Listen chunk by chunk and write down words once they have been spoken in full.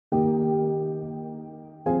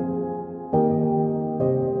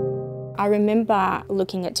I remember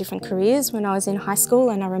looking at different careers when I was in high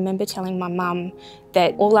school, and I remember telling my mum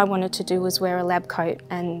that all I wanted to do was wear a lab coat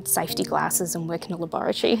and safety glasses and work in a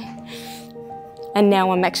laboratory. And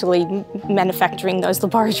now I'm actually manufacturing those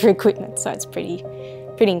laboratory equipment, so it's pretty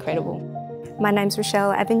incredible. My name's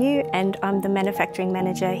Rochelle Avinu and I'm the manufacturing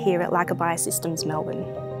manager here at Leica Biosystems, Melbourne.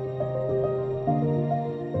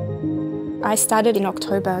 I started in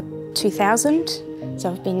October 2000,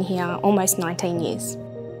 so I've been here almost 19 years.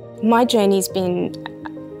 My journey's been,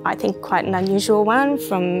 I think, quite an unusual one,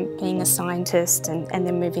 from being a scientist and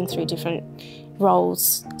then moving through different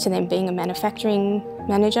roles to then being a manufacturing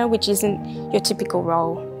manager, which isn't your typical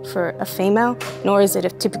role for a female, nor is it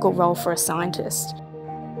a typical role for a scientist.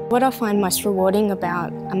 What I find most rewarding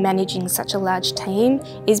about managing such a large team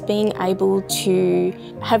is being able to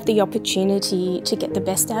have the opportunity to get the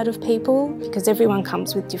best out of people, because everyone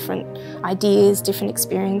comes with different ideas, different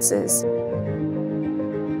experiences.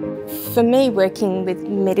 For me, working with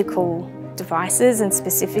medical devices and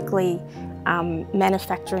specifically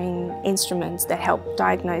manufacturing instruments that help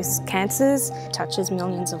diagnose cancers touches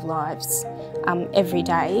millions of lives every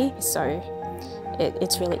day, so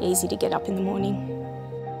it's really easy to get up in the morning.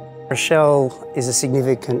 Rochelle is a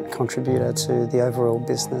significant contributor to the overall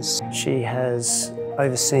business. She has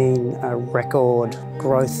overseen a record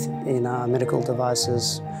growth in our medical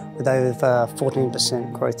devices with over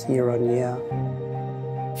 14% growth year on year.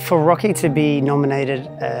 For Rocky to be nominated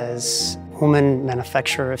as Woman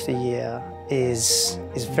Manufacturer of the Year is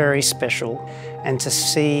very special, and to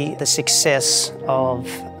see the success of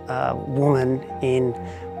a woman in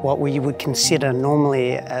what we would consider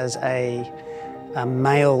normally as a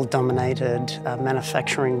male-dominated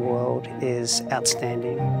manufacturing world is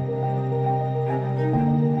outstanding.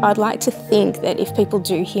 I'd like to think that if people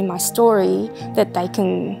do hear my story, that they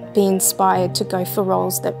can be inspired to go for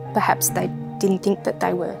roles that perhaps they didn't think that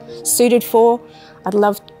they were suited for. I'd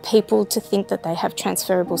love people to think that they have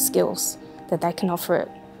transferable skills, that they can offer it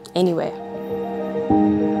anywhere.